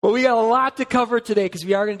Well, we got a lot to cover today because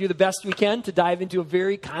we are going to do the best we can to dive into a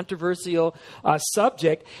very controversial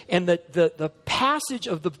subject. And the passage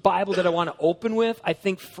of the Bible that I want to open with, I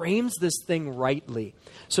think, frames this thing rightly.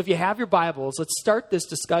 So if you have your Bibles, let's start this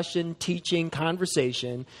discussion, teaching,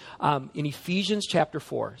 conversation in Ephesians chapter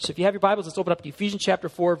 4. So if you have your Bibles, let's open up to Ephesians chapter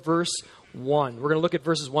 4, verse 1. We're going to look at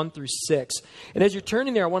verses 1 through 6. And as you're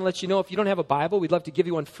turning there, I want to let you know if you don't have a Bible, we'd love to give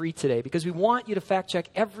you one free today because we want you to fact check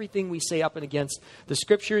everything we say up and against the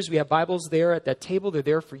Scriptures. We have Bibles there at that table. They're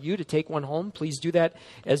there for you to take one home. Please do that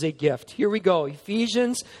as a gift. Here we go.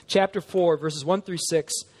 Ephesians chapter 4, verses 1 through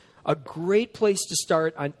 6. A great place to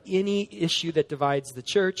start on any issue that divides the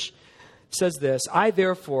church. It says this, I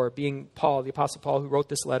therefore, being Paul, the Apostle Paul who wrote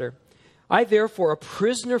this letter, I therefore, a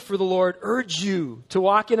prisoner for the Lord, urge you to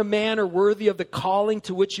walk in a manner worthy of the calling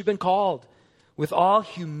to which you've been called, with all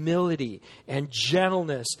humility and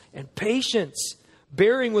gentleness and patience,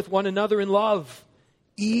 bearing with one another in love,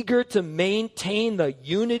 eager to maintain the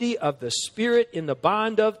unity of the Spirit in the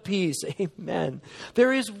bond of peace. Amen.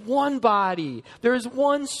 There is one body. There is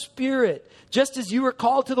one Spirit, just as you were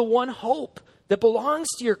called to the one hope that belongs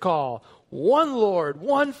to your call. One Lord,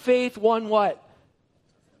 one faith, one what?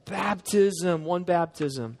 Baptism, one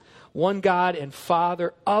baptism, one God and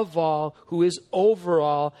Father of all, who is over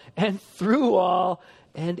all and through all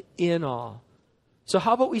and in all. So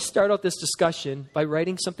how about we start out this discussion by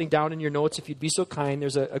writing something down in your notes, if you'd be so kind.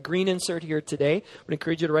 There's a green insert here today. I would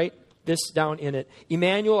encourage you to write this down in it.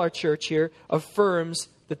 Emmanuel, our church here, affirms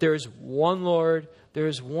that there is one Lord, there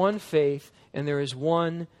is one faith, and there is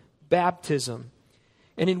one baptism.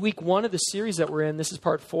 And in week 1 of the series that we're in, this is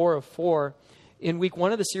part 4 of 4, in week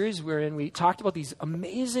 1 of the series we're in, we talked about these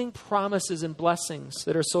amazing promises and blessings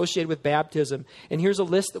that are associated with baptism. And here's a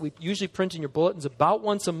list that we usually print in your bulletins about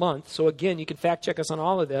once a month. So again, you can fact check us on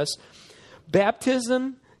all of this.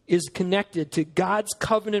 Baptism is connected to God's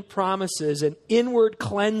covenant promises and inward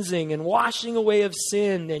cleansing and washing away of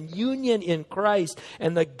sin and union in Christ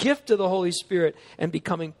and the gift of the Holy Spirit and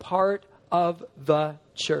becoming part of the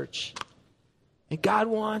church. And God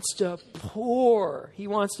wants to pour. He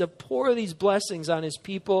wants to pour these blessings on his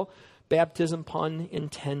people. Baptism, pun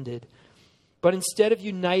intended. But instead of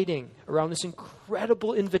uniting around this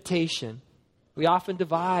incredible invitation, we often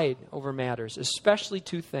divide over matters, especially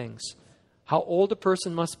 2 things. How old a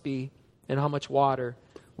person must be and how much water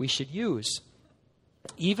we should use.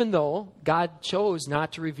 Even though God chose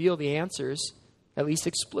not to reveal the answers, at least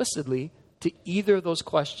explicitly, to either of those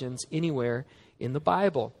questions anywhere in the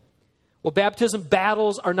Bible. Well, baptism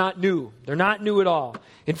battles are not new. They're not new at all.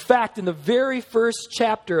 In fact, in the very first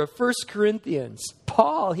chapter of 1 Corinthians,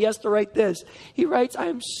 Paul, he has to write this. He writes, I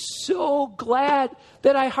am so glad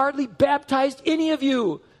that I hardly baptized any of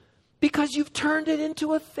you because you've turned it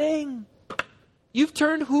into a thing. You've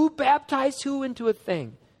turned who baptized who into a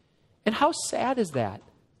thing. And how sad is that?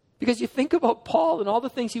 Because you think about Paul and all the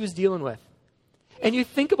things he was dealing with. And you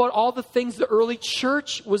think about all the things the early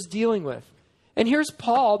church was dealing with. And here's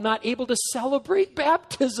Paul not able to celebrate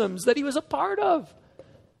baptisms that he was a part of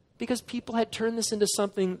because people had turned this into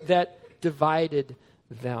something that divided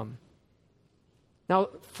them. Now,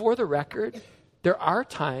 for the record, there are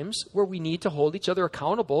times where we need to hold each other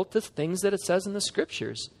accountable to things that it says in the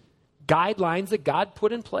Scriptures, guidelines that God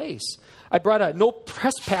put in place. I brought a no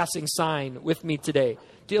trespassing sign with me today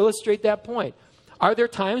to illustrate that point. Are there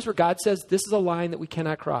times where God says this is a line that we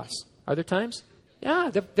cannot cross? Are there times?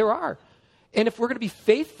 Yeah, there are. And if we're going to be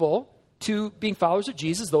faithful to being followers of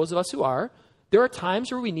Jesus, those of us who are, there are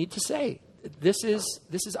times where we need to say, this is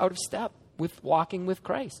out of step with walking with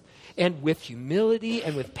Christ. And with humility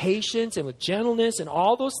and with patience and with gentleness and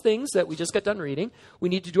all those things that we just got done reading, we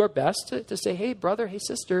need to do our best to say, hey, brother, hey,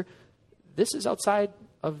 sister, this is outside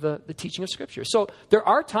of the teaching of Scripture. So there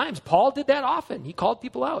are times, Paul did that often. He called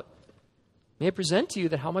people out. May I present to you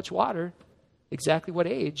that how much water, exactly what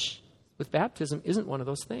age, with baptism isn't one of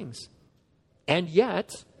those things. And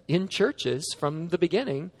yet, in churches from the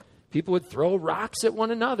beginning, people would throw rocks at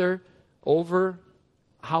one another over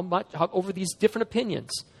over these different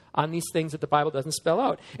opinions on these things that the Bible doesn't spell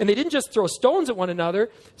out. And they didn't just throw stones at one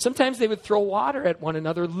another. Sometimes they would throw water at one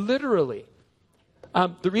another, literally.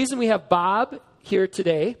 The reason we have Bob here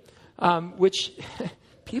today, which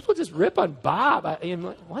people just rip on Bob.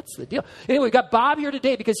 What's the deal? Anyway, we got Bob here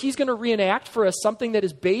today because he's going to reenact for us something that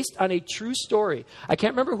is based on a true story. I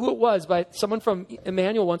can't remember who it was, but someone from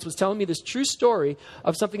Emmanuel once was telling me this true story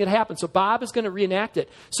of something that happened. So Bob is going to reenact it.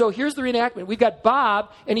 So here's the reenactment. We've got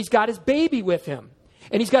Bob, and he's got his baby with him.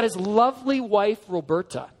 And he's got his lovely wife,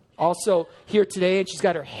 Roberta, also here today. And she's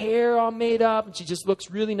got her hair all made up, and she just looks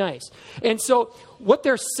really nice. And so what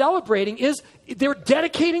they're celebrating is they're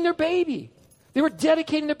dedicating their baby. They were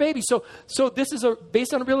dedicating their baby. So this is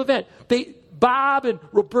based on a real event. Bob and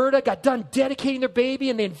Roberta got done dedicating their baby,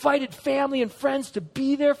 and they invited family and friends to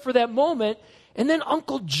be there for that moment. And then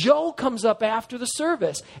Uncle Joe comes up after the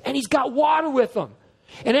service, and he's got water with him.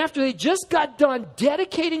 And after they just got done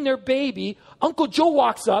dedicating their baby, Uncle Joe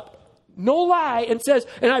walks up, no lie, and says,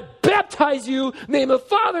 and I baptize you in the name of the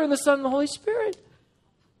Father and the Son and the Holy Spirit.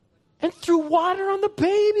 And threw water on the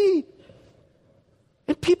baby.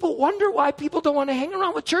 And people wonder why people don't want to hang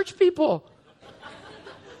around with church people.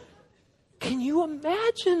 Can you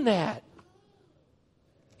imagine that?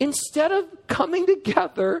 Instead of coming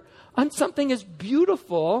together on something as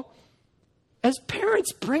beautiful as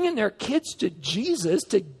parents bringing their kids to Jesus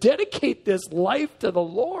to dedicate this life to the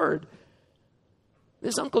Lord,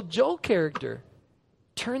 this Uncle Joe character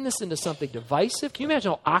turned this into something divisive. Can you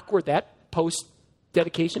imagine how awkward that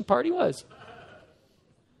post-dedication party was?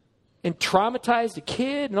 And traumatized a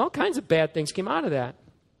kid, and all kinds of bad things came out of that.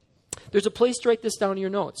 There's a place to write this down in your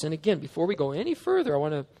notes. And again, before we go any further, I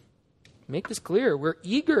want to make this clear. We're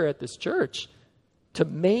eager at this church to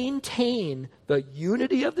maintain the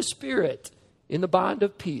unity of the Spirit in the bond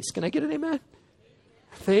of peace. Can I get an amen?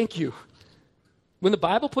 Thank you. When the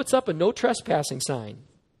Bible puts up a no trespassing sign,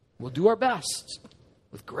 we'll do our best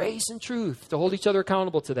with grace and truth to hold each other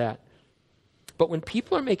accountable to that. But when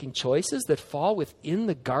people are making choices that fall within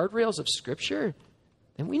the guardrails of Scripture,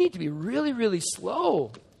 then we need to be really, really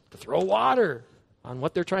slow to throw water on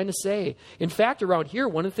what they're trying to say. In fact, around here,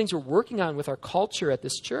 one of the things we're working on with our culture at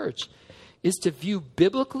this church is to view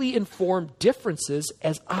biblically informed differences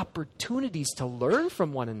as opportunities to learn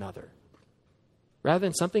from one another, rather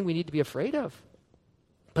than something we need to be afraid of.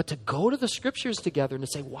 But to go to the Scriptures together and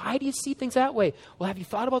to say, why do you see things that way? Well, have you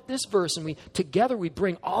thought about this verse? And together we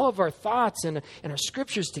bring all of our thoughts and our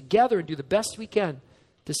Scriptures together and do the best we can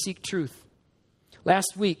to seek truth.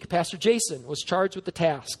 Last week, Pastor Jason was charged with the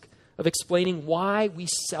task of explaining why we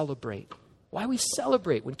celebrate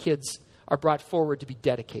when kids are brought forward to be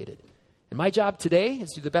dedicated. And my job today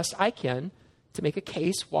is to do the best I can to make a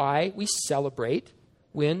case why we celebrate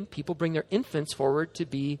when people bring their infants forward to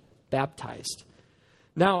be baptized.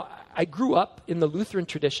 Now, I grew up in the Lutheran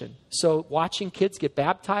tradition, so watching kids get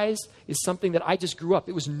baptized is something that I just grew up.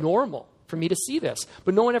 It was normal for me to see this,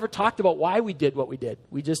 but no one ever talked about why we did what we did.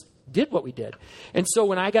 We just did what we did. And so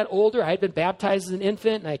when I got older, I had been baptized as an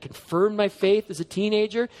infant, and I confirmed my faith as a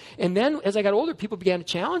teenager. And then as I got older, people began to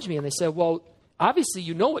challenge me, and they said, well, obviously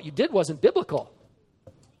you know what you did wasn't biblical.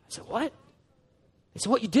 I said, what? They said,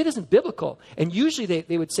 what you did isn't biblical. And usually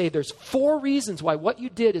they would say there's 4 reasons why what you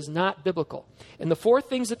did is not biblical. And the 4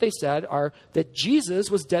 things that they said are that Jesus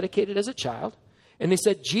was dedicated as a child. And they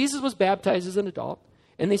said Jesus was baptized as an adult.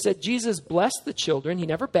 And they said Jesus blessed the children. He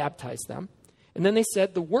never baptized them. And then they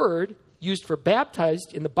said the word used for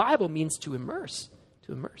baptized in the Bible means to immerse.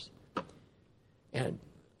 To immerse. And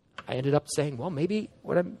I ended up saying, well, maybe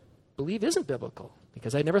what I believe isn't biblical,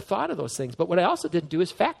 because I never thought of those things. But what I also didn't do is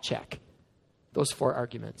fact check those 4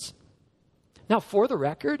 arguments. Now, for the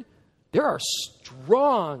record, there are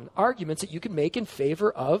strong arguments that you can make in favor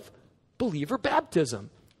of believer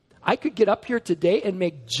baptism. I could get up here today and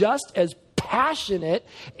make just as passionate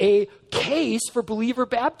a case for believer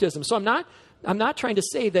baptism. So I'm not trying to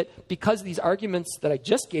say that because these arguments that I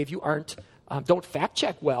just gave you don't fact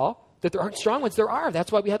check well, that there aren't strong ones. There are.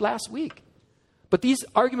 That's why we had last week. But these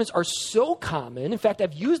arguments are so common. In fact,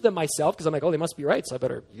 I've used them myself because I'm like, oh, they must be right, so I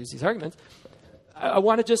better use these arguments. I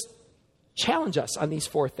want to just challenge us on these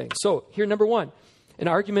 4 things. So here, number 1, an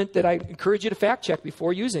argument that I encourage you to fact check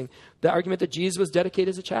before using, the argument that Jesus was dedicated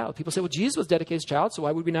as a child. People say, well, Jesus was dedicated as a child, so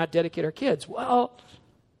why would we not dedicate our kids? Well,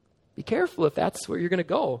 be careful if that's where you're going to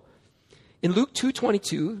go. In Luke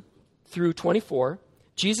 2:22 through 24,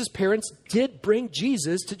 Jesus' parents did bring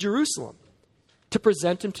Jesus to Jerusalem to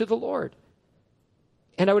present him to the Lord.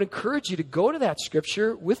 And I would encourage you to go to that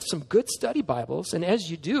scripture with some good study Bibles, and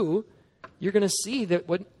as you do, you're going to see that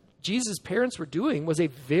what Jesus' parents were doing was a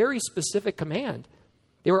very specific command.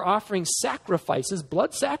 They were offering sacrifices,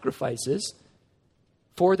 blood sacrifices,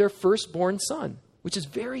 for their firstborn son, which is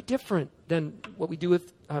very different than what we do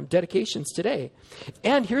with dedications today.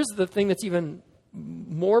 And here's the thing that's even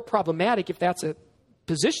more problematic if that's a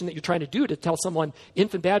position that you're trying to do, to tell someone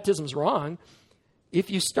infant baptism is wrong. If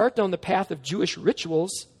you start down the path of Jewish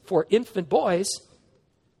rituals for infant boys,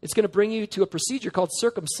 it's going to bring you to a procedure called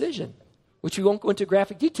circumcision, which we won't go into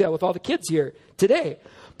graphic detail with all the kids here today.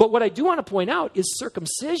 But what I do want to point out is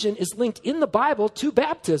circumcision is linked in the Bible to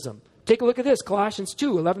baptism. Take a look at this, Colossians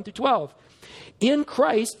 2:11-12. In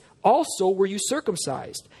Christ also were you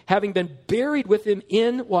circumcised, having been buried with him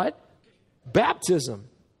in what? Baptism.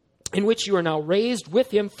 in which you are now raised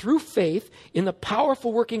with him through faith in the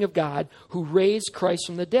powerful working of God who raised Christ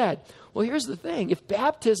from the dead. Well, here's the thing. If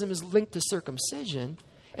baptism is linked to circumcision,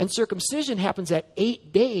 and circumcision happens at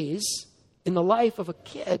 8 days in the life of a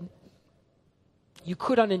kid, you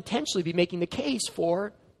could unintentionally be making the case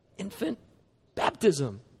for infant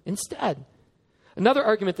baptism instead. Another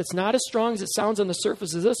argument that's not as strong as it sounds on the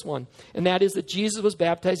surface is this one, and that is that Jesus was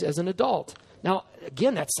baptized as an adult. Now,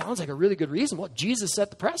 again, that sounds like a really good reason. Well, Jesus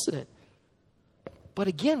set the precedent. But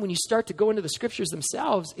again, when you start to go into the scriptures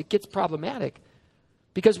themselves, it gets problematic.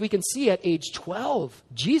 Because we can see at age 12,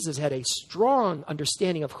 Jesus had a strong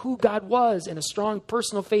understanding of who God was and a strong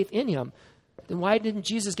personal faith in him. Then why didn't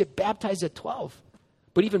Jesus get baptized at 12?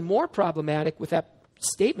 But even more problematic with that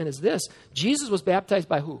statement is this. Jesus was baptized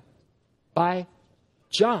by who? By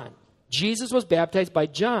John. Jesus was baptized by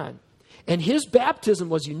John. And his baptism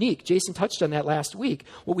was unique. Jason touched on that last week.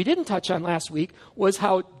 What we didn't touch on last week was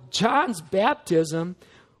how John's baptism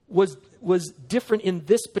was different in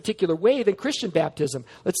this particular way than Christian baptism.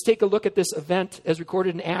 Let's take a look at this event as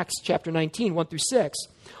recorded in Acts chapter 19, 1 through 6.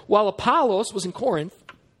 While Apollos was in Corinth,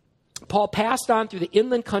 Paul passed on through the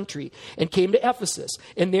inland country and came to Ephesus,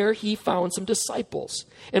 and there he found some disciples.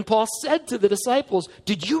 And Paul said to the disciples,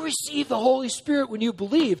 "Did you receive the Holy Spirit when you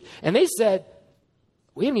believed?" And they said,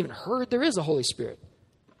 "We haven't even heard there is a Holy Spirit."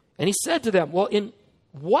 And he said to them, "Well, in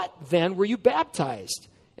what then were you baptized?"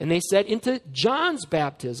 And they said, "Into John's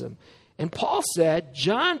baptism." And Paul said,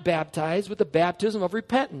 "John baptized with the baptism of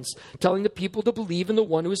repentance, telling the people to believe in the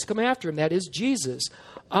one who is come after him, that is Jesus."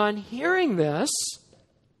 On hearing this,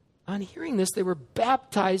 they were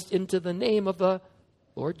baptized into the name of the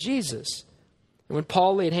Lord Jesus. And when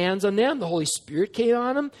Paul laid hands on them, the Holy Spirit came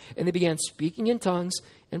on them, and they began speaking in tongues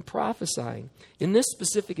and prophesying. In this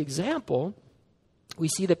specific example, we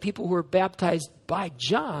see that people who were baptized by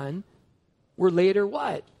John were later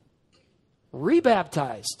what?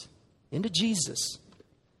 Rebaptized into Jesus.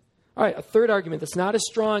 All right, a third argument that's not as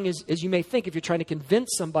strong as you may think if you're trying to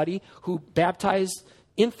convince somebody who baptized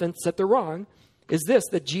infants that they're wrong is this,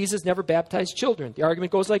 that Jesus never baptized children. The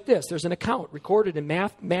argument goes like this. There's an account recorded in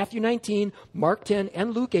Matthew 19, Mark 10,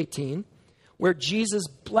 and Luke 18 where Jesus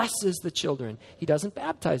blesses the children. He doesn't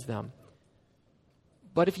baptize them.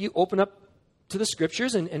 But if you open up to the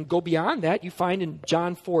scriptures and go beyond that, you find in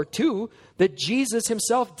John 4:2 that Jesus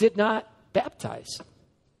himself did not baptize.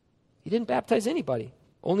 He didn't baptize anybody.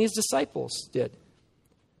 Only his disciples did.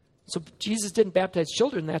 So Jesus didn't baptize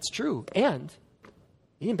children, that's true. And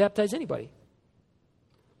he didn't baptize anybody.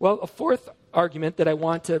 Well, a fourth argument that I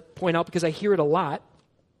want to point out, because I hear it a lot,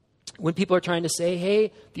 when people are trying to say,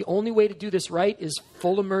 hey, the only way to do this right is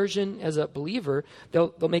full immersion as a believer,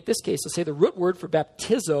 they'll make this case. They'll say the root word for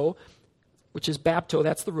baptizo, which is bapto,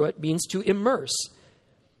 that's the root, means to immerse.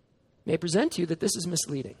 May I present to you that this is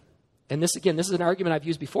misleading. And this is an argument I've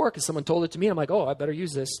used before because someone told it to me. I'm like, oh, I better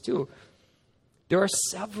use this too. There are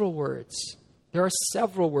several words. There are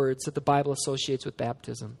several words that the Bible associates with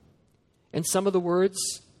baptism. And some of the words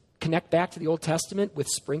connect back to the Old Testament with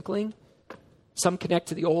sprinkling. Some connect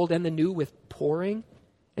to the Old and the New with pouring.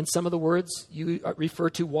 And some of the words you refer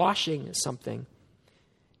to washing as something.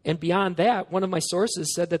 And beyond that, one of my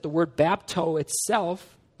sources said that the word bapto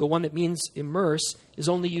itself, the one that means immerse, is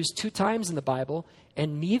only used 2 times in the Bible,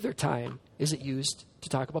 and neither time is it used to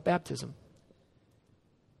talk about baptism.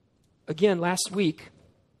 Again, last week,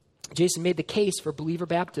 Jason made the case for believer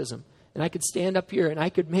baptism. And I could stand up here and I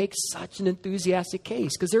could make such an enthusiastic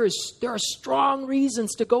case because there are strong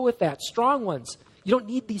reasons to go with that, strong ones. You don't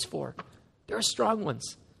need these 4. There are strong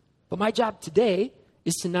ones. But my job today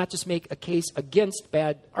is to not just make a case against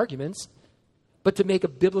bad arguments, but to make a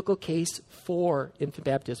biblical case for infant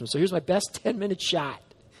baptism. So here's my best 10-minute shot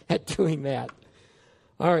at doing that.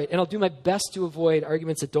 All right, and I'll do my best to avoid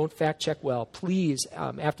arguments that don't fact-check well. Please,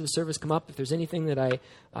 after the service, come up. If there's anything that I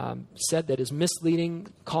said that is misleading,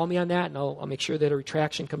 call me on that, and I'll make sure that a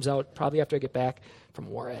retraction comes out probably after I get back from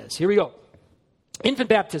Juarez. Here we go. Infant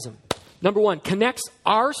baptism, number 1, connects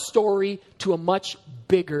our story to a much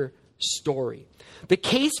bigger story. The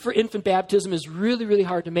case for infant baptism is really, really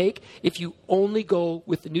hard to make if you only go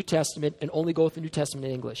with the New Testament and only go with the New Testament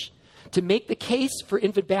in English. To make the case for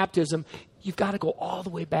infant baptism, you've got to go all the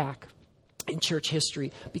way back in church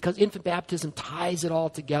history because infant baptism ties it all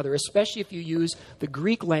together, especially if you use the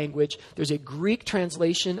Greek language. There's a Greek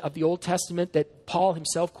translation of the Old Testament that Paul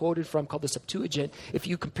himself quoted from called the Septuagint. If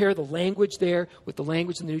you compare the language there with the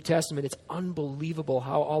language in the New Testament, it's unbelievable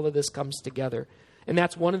how all of this comes together. And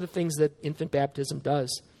that's one of the things that infant baptism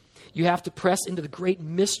does. You have to press into the great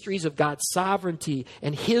mysteries of God's sovereignty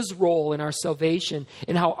and his role in our salvation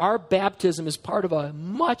and how our baptism is part of a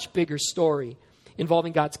much bigger story.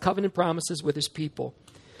 involving God's covenant promises with his people.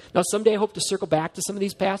 Now, someday I hope to circle back to some of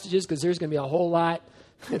these passages because there's going to be a whole lot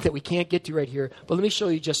that we can't get to right here. But let me show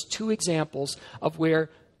you just two examples of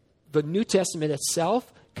where the New Testament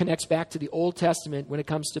itself connects back to the Old Testament when it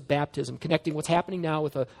comes to baptism, connecting what's happening now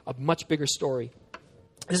with a much bigger story.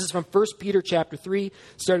 This is from 1 Peter chapter 3,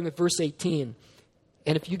 starting with verse 18.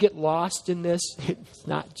 And if you get lost in this, it's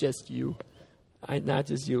not just you. Not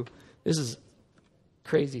just you. This is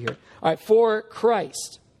crazy here. All right, for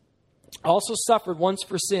Christ also suffered once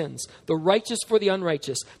for sins, the righteous for the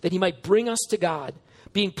unrighteous, that he might bring us to God,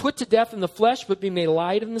 being put to death in the flesh, but being made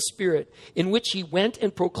alive in the Spirit, in which he went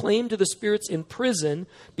and proclaimed to the spirits in prison,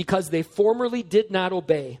 because they formerly did not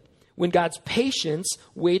obey, when God's patience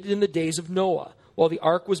waited in the days of Noah, while the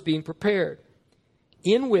ark was being prepared,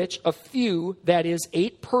 in which a few, that is,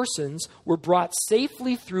 8 persons, were brought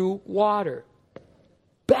safely through water.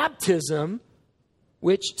 Baptism,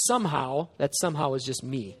 which somehow, that somehow is just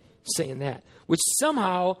me saying that, which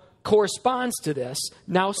somehow corresponds to this,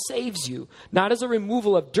 now saves you, not as a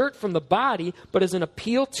removal of dirt from the body, but as an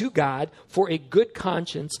appeal to God for a good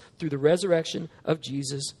conscience through the resurrection of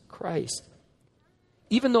Jesus Christ.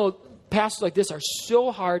 Even though passages like this are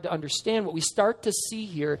so hard to understand, what we start to see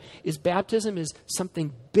here is baptism is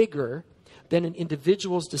something bigger than an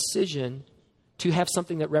individual's decision to have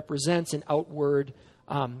something that represents an outward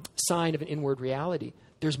sign of an inward reality.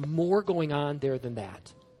 There's more going on there than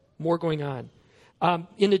that. More going on.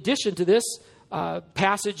 In addition to this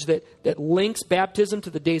passage that links baptism to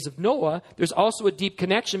the days of Noah, there's also a deep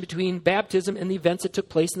connection between baptism and the events that took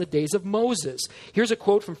place in the days of Moses. Here's a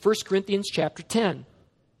quote from 1 Corinthians chapter 10,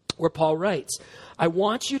 where Paul writes, I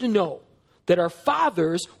want you to know that our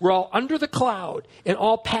fathers were all under the cloud and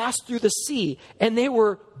all passed through the sea, and they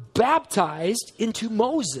were baptized into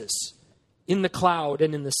Moses in the cloud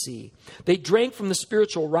and in the sea. They drank from the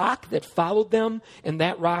spiritual rock that followed them, and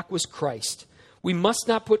that rock was Christ. We must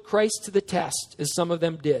not put Christ to the test, as some of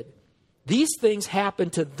them did. These things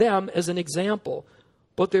happened to them as an example,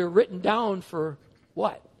 but they're written down for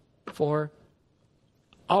what? For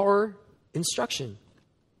our instruction.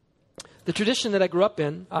 The tradition that I grew up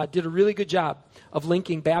in did a really good job of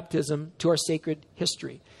linking baptism to our sacred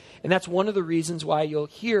history. And that's one of the reasons why you'll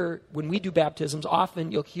hear, when we do baptisms,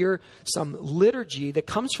 often you'll hear some liturgy that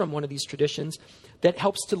comes from one of these traditions that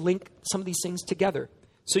helps to link some of these things together.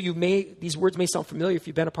 So these words may sound familiar if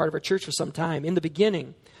you've been a part of our church for some time. In the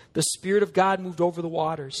beginning, the Spirit of God moved over the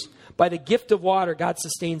waters. By the gift of water, God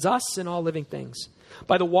sustains us and all living things.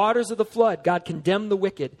 By the waters of the flood, God condemned the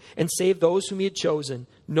wicked and saved those whom he had chosen,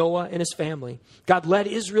 Noah and his family. God led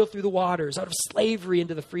Israel through the waters, out of slavery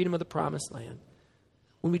into the freedom of the promised land.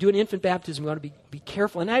 When we do an infant baptism, we want to be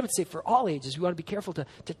careful. And I would say for all ages, we want to be careful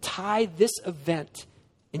to tie this event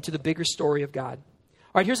into the bigger story of God.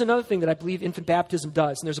 All right, here's another thing that I believe infant baptism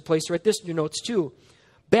does. And there's a place to write this in your notes too.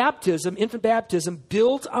 Infant baptism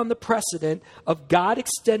builds on the precedent of God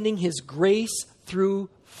extending his grace through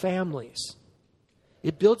families.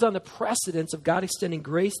 It builds on the precedence of God extending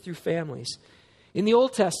grace through families. In the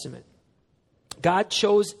Old Testament, God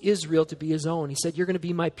chose Israel to be his own. He said, you're going to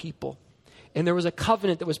be my people. And there was a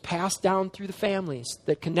covenant that was passed down through the families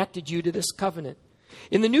that connected you to this covenant.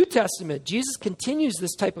 In the New Testament, Jesus continues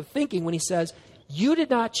this type of thinking when he says, you did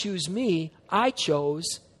not choose me, I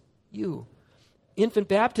chose you. Infant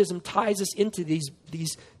baptism ties us into these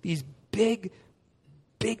big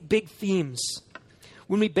themes.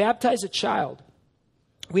 When we baptize a child,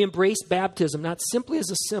 we embrace baptism not simply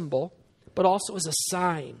as a symbol, but also as a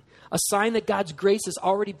sign that God's grace has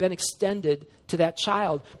already been extended to that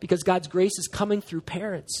child because God's grace is coming through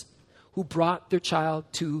parents who brought their child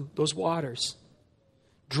to those waters,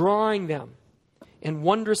 drawing them and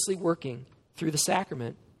wondrously working through the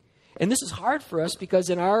sacrament. And this is hard for us because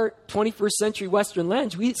in our 21st century Western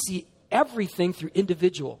lens, we see everything through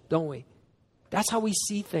individual, don't we? That's how we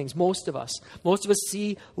see things, most of us. Most of us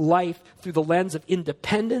see life through the lens of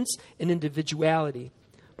independence and individuality.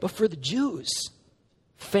 But for the Jews,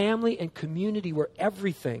 family and community were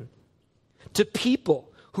everything. To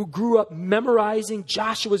people who grew up memorizing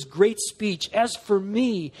Joshua's great speech, as for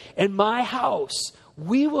me and my house,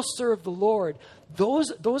 we will serve the Lord.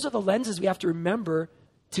 Those are the lenses we have to remember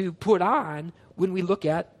to put on when we look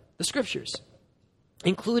at the scriptures,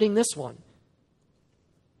 including this one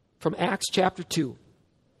from Acts chapter 2,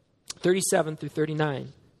 37 through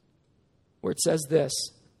 39, where it says this.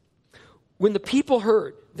 When the people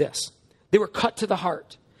heard this, they were cut to the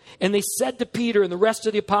heart. And they said to Peter and the rest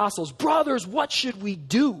of the apostles, brothers, what should we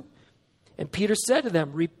do? And Peter said to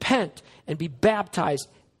them, repent and be baptized,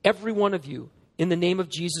 every one of you, in the name of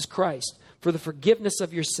Jesus Christ, for the forgiveness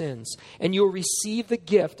of your sins, and you'll receive the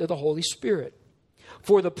gift of the Holy Spirit.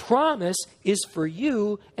 For the promise is for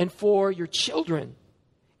you and for your children,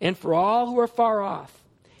 and for all who are far off,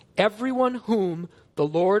 everyone whom the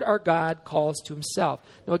Lord our God calls to himself.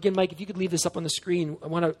 Now again, Mike, if you could leave this up on the screen, I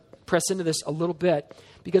want to press into this a little bit,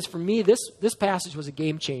 because for me, this passage was a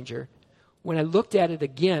game changer when I looked at it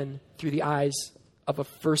again through the eyes of a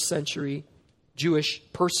first century Jewish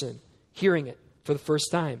person hearing it for the first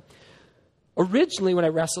time. Originally, when I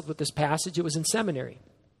wrestled with this passage, it was in seminary.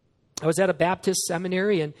 I was at a Baptist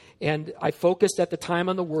seminary, and I focused at the time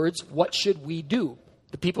on the words, what should we do?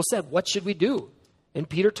 The people said, what should we do? And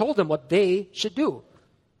Peter told them what they should do.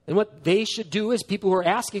 And what they should do is people who are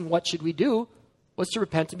asking, what should we do, was to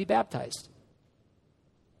repent and be baptized.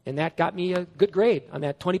 And that got me a good grade on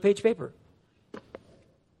that 20-page paper.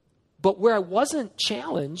 But where I wasn't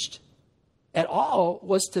challenged at all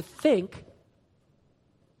was to think,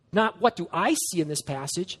 not what do I see in this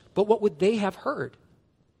passage, but what would they have heard?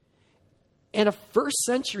 And a first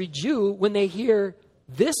century Jew, when they hear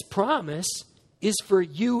this promise is for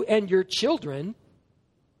you and your children,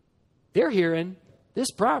 they're hearing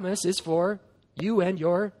this promise is for you and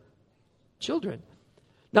your children.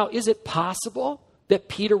 Now, is it possible that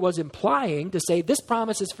Peter was implying to say this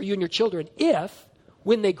promise is for you and your children if,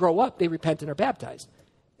 when they grow up, they repent and are baptized?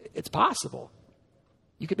 It's possible.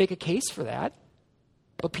 You could make a case for that,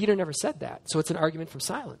 but Peter never said that. So it's an argument from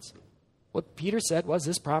silence. What Peter said was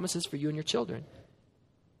this promise is for you and your children.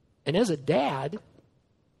 And as a dad,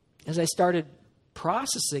 as I started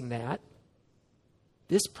processing that,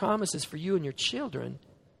 this promise is for you and your children,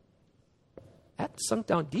 that sunk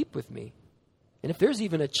down deep with me. And if there's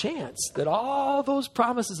even a chance that all those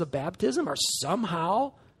promises of baptism are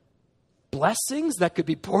somehow blessings that could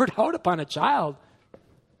be poured out upon a child,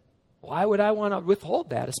 why would I want to withhold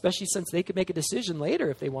that, especially since they could make a decision later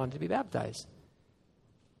if they wanted to be baptized?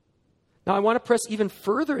 Now, I want to press even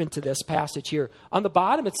further into this passage here. On the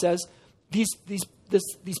bottom, it says,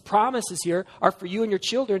 these promises here are for you and your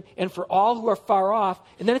children and for all who are far off.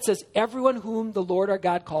 And then it says, everyone whom the Lord our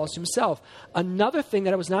God calls to himself. Another thing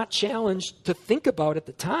that I was not challenged to think about at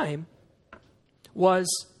the time was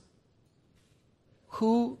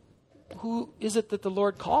who is it that the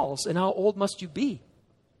Lord calls, and how old must you be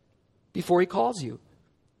before he calls you?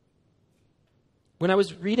 When I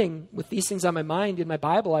was reading with these things on my mind in my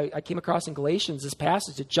Bible, I came across in Galatians this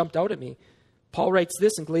passage. It jumped out at me. Paul writes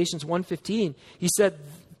this in Galatians 1:15. He said,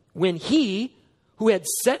 when he who had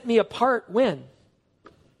set me apart, when?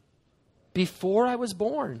 Before I was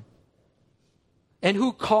born. And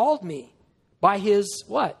who called me by his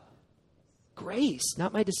what? Grace.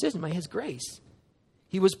 Not my decision, by his grace.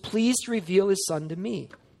 He was pleased to reveal his son to me.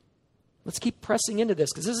 Let's keep pressing into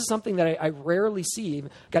this, because this is something that I rarely see.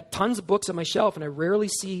 I've got tons of books on my shelf, and I rarely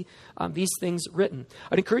see these things written.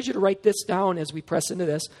 I'd encourage you to write this down as we press into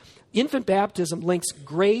this. Infant baptism links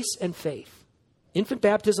grace and faith. Infant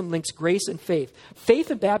baptism links grace and faith.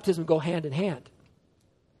 Faith and baptism go hand in hand.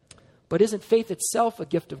 But isn't faith itself a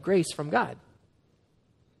gift of grace from God?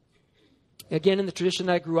 Again, in the tradition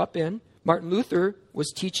that I grew up in, Martin Luther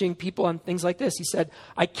was teaching people on things like this. He said,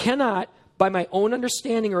 I cannot, by my own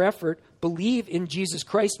understanding or effort, believe in Jesus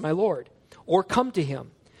Christ, my Lord, or come to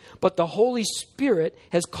him. But the Holy Spirit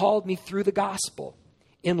has called me through the gospel,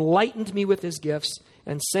 enlightened me with his gifts,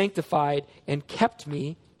 and sanctified and kept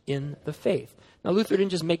me in the faith. Now, Luther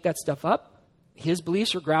didn't just make that stuff up. His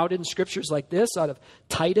beliefs are grounded in scriptures like this out of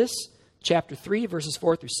Titus chapter 3, verses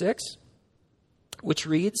 4 through 6, which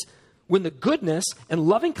reads, when the goodness and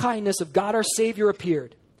loving kindness of God our Savior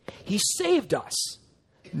appeared, he saved us,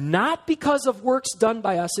 not because of works done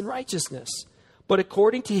by us in righteousness, but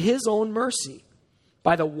according to his own mercy,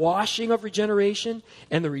 by the washing of regeneration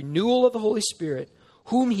and the renewal of the Holy Spirit,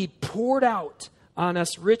 whom he poured out on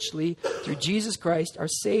us richly through Jesus Christ, our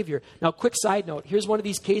Savior. Now, quick side note. Here's one of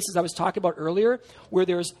these cases I was talking about earlier where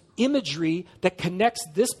there's imagery that connects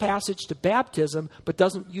this passage to baptism, but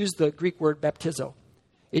doesn't use the Greek word baptizo.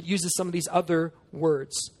 It uses some of these other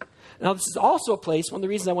words. Now, this is also a place, one of the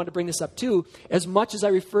reasons I wanted to bring this up too, as much as I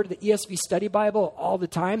refer to the ESV Study Bible all the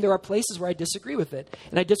time, there are places where I disagree with it.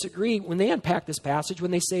 And I disagree when they unpack this passage,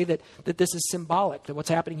 when they say that this is symbolic, that what's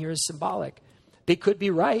happening here is symbolic. They could be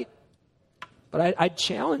right, but I'd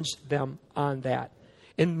challenge them on that.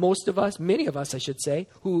 And most of us, many of us, I should say,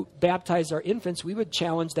 who baptize our infants, we would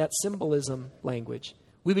challenge that symbolism language.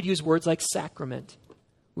 We would use words like sacrament.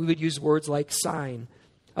 We would use words like sign.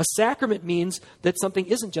 A sacrament means that something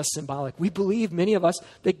isn't just symbolic. We believe, many of us,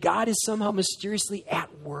 that God is somehow mysteriously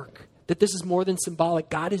at work, that this is more than symbolic.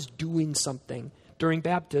 God is doing something during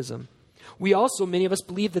baptism. We also, many of us,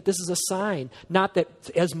 believe that this is a sign, not that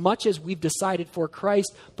as much as we've decided for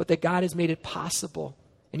Christ, but that God has made it possible,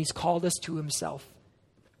 and he's called us to himself.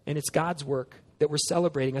 And it's God's work that we're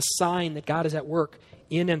celebrating, a sign that God is at work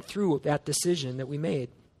in and through that decision that we made.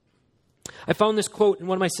 I found this quote in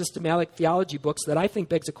one of my systematic theology books that I think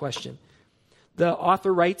begs a question. The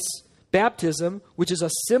author writes, baptism, which is a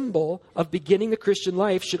symbol of beginning the Christian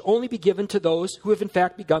life, should only be given to those who have in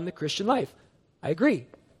fact begun the Christian life. I agree.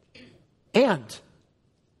 And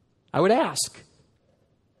I would ask,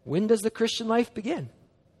 when does the Christian life begin?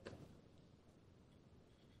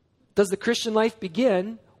 Does the Christian life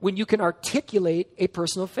begin when you can articulate a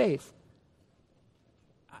personal faith?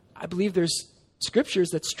 I believe there's scriptures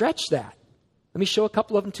that stretch that. Let me show a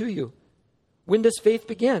couple of them to you. When does faith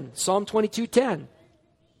begin? Psalm 22:10.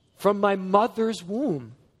 From my mother's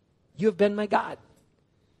womb, you have been my God.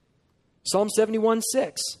 Psalm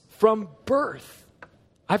 71:6. From birth,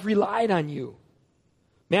 I've relied on you.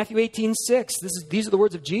 Matthew 18:6. These are the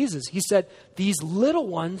words of Jesus. He said, these little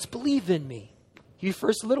ones believe in me. He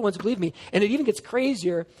refers to little ones who believe me. And it even gets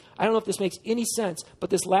crazier. I don't know if this makes any sense,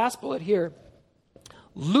 but this last bullet here,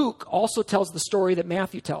 Luke also tells the story that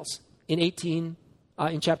Matthew tells in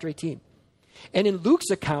chapter 18. And in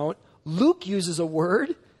Luke's account, Luke uses a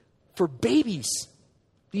word for babies.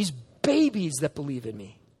 These babies that believe in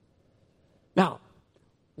me. Now,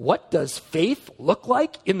 what does faith look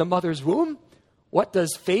like in the mother's womb? What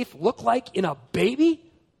does faith look like in a baby?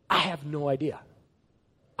 I have no idea.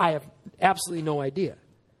 I have absolutely no idea.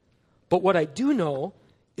 But what I do know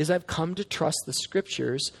is I've come to trust the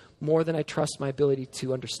scriptures more than I trust my ability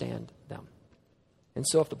to understand them. And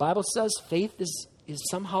so if the Bible says faith is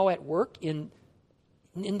somehow at work in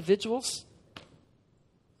individuals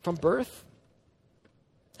from birth,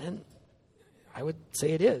 then I would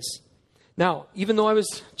say it is. Now, even though I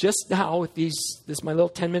was just now with my little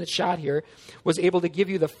 10-minute shot here, was able to give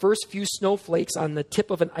you the first few snowflakes on the tip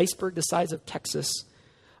of an iceberg the size of Texas,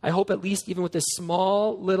 I hope at least even with this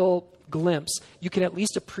small little glimpse, you can at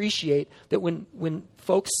least appreciate that when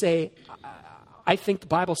folks say, I think the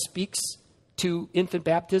Bible speaks to infant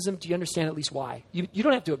baptism, do you understand at least why? You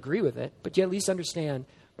don't have to agree with it, but you at least understand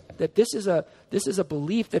that this is a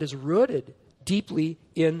belief that is rooted deeply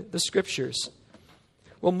in the scriptures.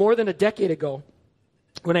 Well, more than a decade ago,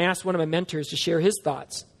 when I asked one of my mentors to share his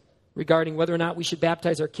thoughts regarding whether or not we should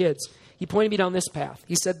baptize our kids, he pointed me down this path.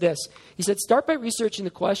 He said this. He said, start by researching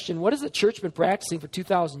the question, what has the church been practicing for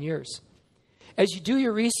 2,000 years? As you do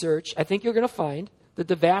your research, I think you're going to find that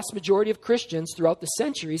the vast majority of Christians throughout the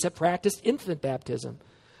centuries have practiced infant baptism.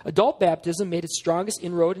 Adult baptism made its strongest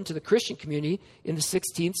inroad into the Christian community in the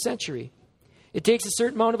 16th century. It takes a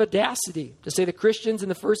certain amount of audacity to say the Christians in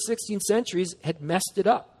the first 16 centuries had messed it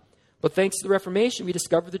up. But thanks to the Reformation, we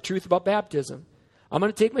discovered the truth about baptism. I'm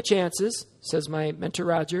going to take my chances, says my mentor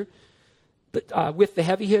Roger, with the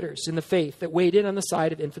heavy hitters in the faith that weighed in on the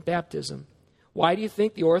side of infant baptism. Why do you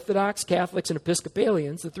think the Orthodox, Catholics, and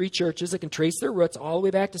Episcopalians, the three churches that can trace their roots all the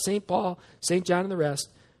way back to St. Paul, St. John, and the rest,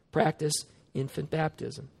 practice infant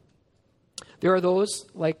baptism? There are those,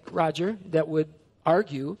 like Roger, that would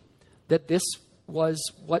argue that this was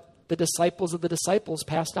what the disciples of the disciples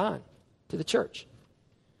passed on to the church.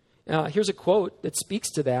 Here's a quote that speaks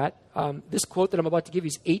to that. This quote that I'm about to give you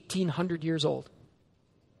is 1,800 years old.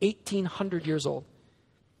 1,800 years old.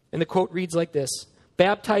 And the quote reads like this: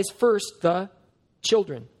 baptize first the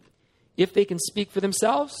children. If they can speak for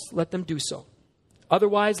themselves, let them do so.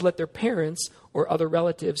 Otherwise, let their parents or other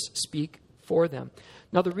relatives speak for them.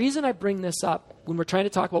 Now, the reason I bring this up when we're trying to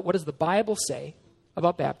talk about what does the Bible say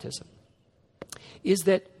about baptism is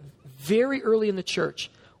that very early in the church,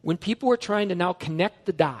 when people were trying to now connect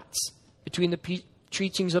the dots between the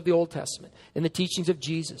teachings of the Old Testament and the teachings of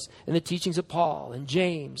Jesus and the teachings of Paul and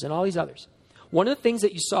James and all these others, one of the things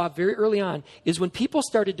that you saw very early on is when people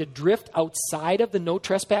started to drift outside of the no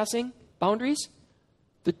trespassing boundaries,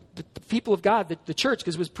 the people of God, the church,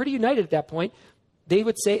 because it was pretty united at that point, they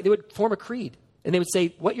would form a creed. And they would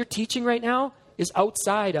say, what you're teaching right now is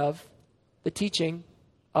outside of the teaching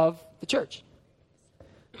of the church.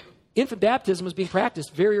 Infant baptism was being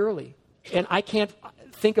practiced very early. And I can't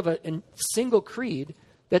think of a single creed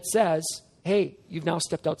that says, hey, you've now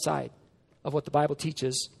stepped outside of what the Bible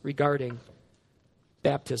teaches regarding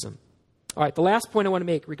baptism. All right, the last point I want to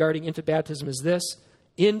make regarding infant baptism is this: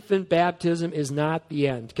 infant baptism is not the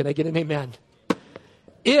end. Can I get an amen?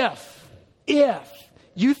 If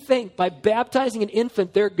you think by baptizing an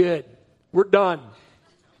infant they're good, we're done.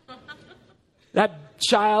 That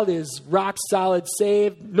child is rock solid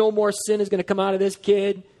saved. No more sin is going to come out of this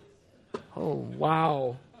kid. Oh,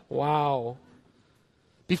 wow.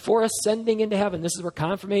 Before ascending into heaven, this is where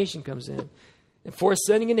confirmation comes in. And before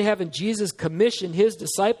ascending into heaven, Jesus commissioned his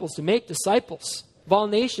disciples to make disciples of all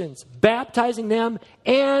nations, baptizing them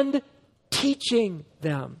and teaching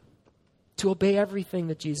them to obey everything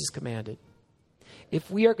that Jesus commanded. If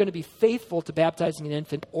we are going to be faithful to baptizing an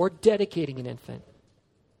infant or dedicating an infant,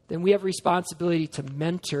 then we have a responsibility to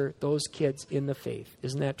mentor those kids in the faith.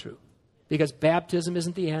 Isn't that true? Because baptism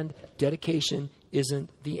isn't the end, dedication isn't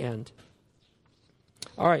the end.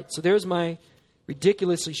 All right, so there's my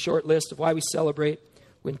ridiculously short list of why we celebrate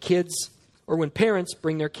when parents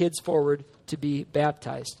bring their kids forward to be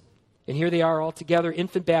baptized. And here they are all together.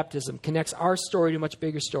 Infant baptism connects our story to a much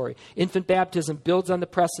bigger story. Infant baptism builds on the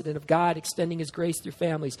precedent of God extending his grace through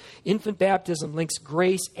families. Infant baptism links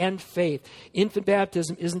grace and faith. Infant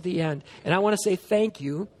baptism isn't the end. And I want to say thank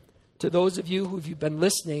you to those of you who've been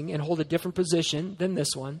listening and hold a different position than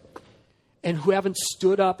this one, and who haven't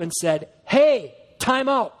stood up and said, hey, time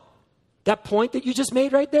out. That point that you just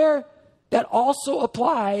made right there, that also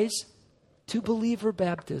applies to believer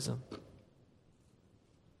baptism.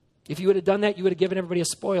 If you would have done that, you would have given everybody a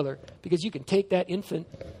spoiler, because you can take that infant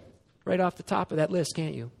right off the top of that list,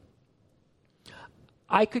 can't you?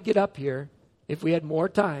 I could get up here if we had more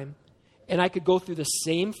time, and I could go through the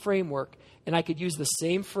same framework, and I could use the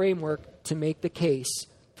same framework to make the case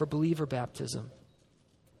for believer baptism.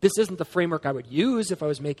 This isn't the framework I would use if I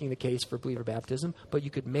was making the case for believer baptism, but you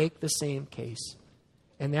could make the same case.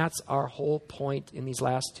 And that's our whole point in these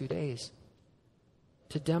last 2 days.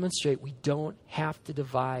 To demonstrate we don't have to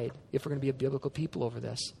divide if we're going to be a biblical people over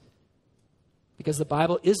this. Because the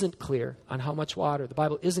Bible isn't clear on how much water. The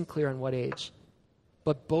Bible isn't clear on what age.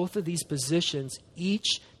 But both of these positions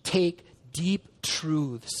each take deep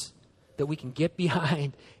truths that we can get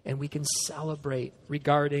behind and we can celebrate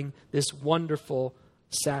regarding this wonderful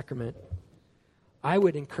sacrament. I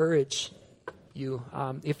would encourage you,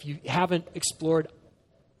 if you haven't explored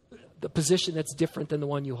the position that's different than the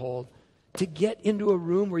one you hold, to get into a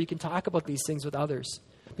room where you can talk about these things with others.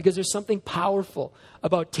 Because there's something powerful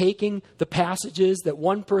about taking the passages that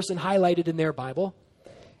one person highlighted in their Bible,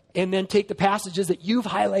 and then take the passages that you've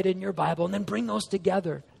highlighted in your Bible, and then bring those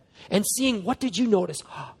together. And seeing, what did you notice?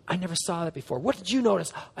 Oh, I never saw that before. What did you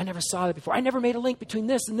notice? Oh, I never saw that before. I never made a link between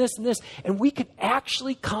this and this and this. And we could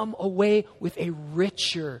actually come away with a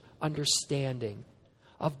richer understanding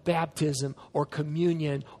of baptism or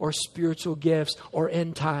communion or spiritual gifts or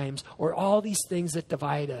end times or all these things that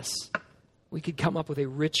divide us. We could come up with a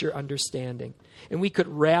richer understanding. And we could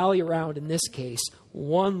rally around, in this case,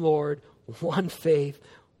 one Lord, one faith,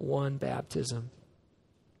 one baptism.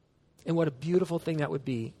 And what a beautiful thing that would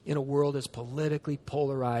be in a world as politically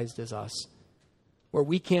polarized as us, where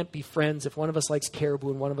we can't be friends if one of us likes Caribou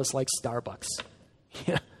and one of us likes Starbucks.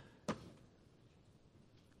 Yeah.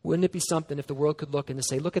 Wouldn't it be something if the world could look and to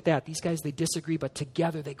say, look at that, these guys, they disagree, but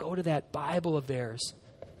together they go to that Bible of theirs,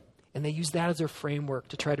 and they use that as their framework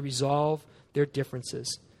to try to resolve their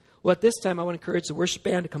differences. Well, at this time, I want to encourage the worship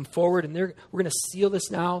band to come forward, and we're going to seal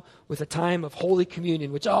this now with a time of Holy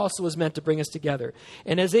Communion, which also is meant to bring us together.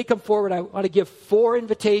 And as they come forward, I want to give 4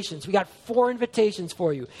 invitations. We got 4 invitations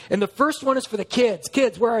for you. And the first one is for the kids.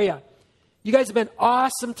 Kids, where are you? You guys have been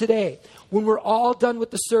awesome today. When we're all done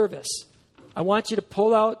with the service, I want you to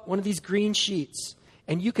pull out one of these green sheets,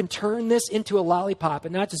 and you can turn this into a lollipop,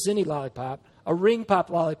 and not just any lollipop, a ring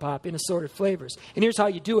pop lollipop in assorted flavors. And here's how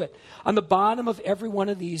you do it. On the bottom of every one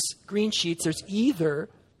of these green sheets, there's either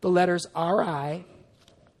the letters RI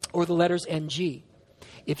or the letters NG.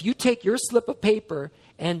 If you take your slip of paper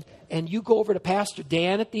and you go over to Pastor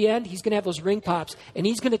Dan at the end, he's going to have those ring pops, and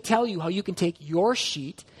he's going to tell you how you can take your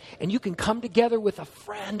sheet and you can come together with a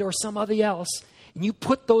friend or somebody else, and you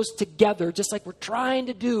put those together, just like we're trying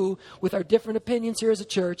to do with our different opinions here as a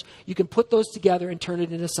church. You can put those together and turn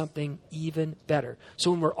it into something even better.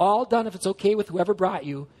 So when we're all done, if it's okay with whoever brought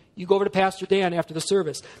you, you go over to Pastor Dan after the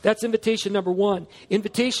service. That's invitation number 1.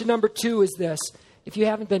 Invitation number 2 is this. If you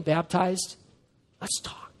haven't been baptized, let's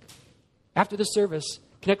talk. After the service,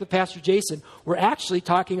 connect with Pastor Jason. We're actually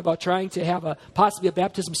talking about trying to have possibly a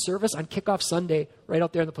baptism service on Kickoff Sunday right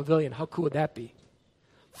out there in the pavilion. How cool would that be?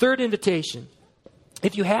 Third invitation.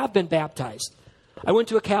 If you have been baptized, I went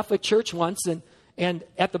to a Catholic church once, and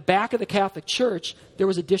at the back of the Catholic church, there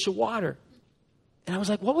was a dish of water. And I was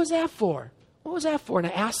like, what was that for? What was that for? And I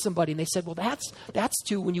asked somebody, and they said, well, that's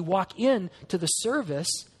to, when you walk in to the service,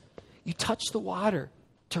 you touch the water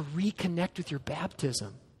to reconnect with your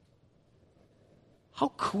baptism.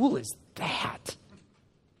 How cool is that?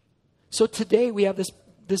 So today we have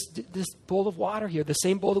this bowl of water here, the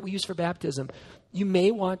same bowl that we use for baptism. You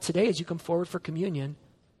may want today, as you come forward for communion,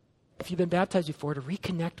 if you've been baptized before, to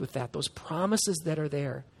reconnect with that, those promises that are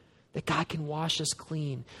there, that God can wash us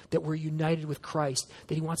clean, that we're united with Christ,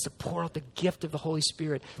 that he wants to pour out the gift of the Holy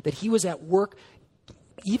Spirit, that he was at work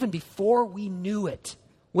even before we knew it,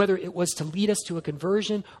 whether it was to lead us to a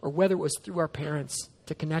conversion or whether it was through our parents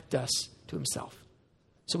to connect us to himself.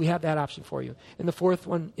 So we have that option for you. And the fourth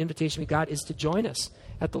invitation we got is to join us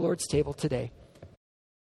at the Lord's table today.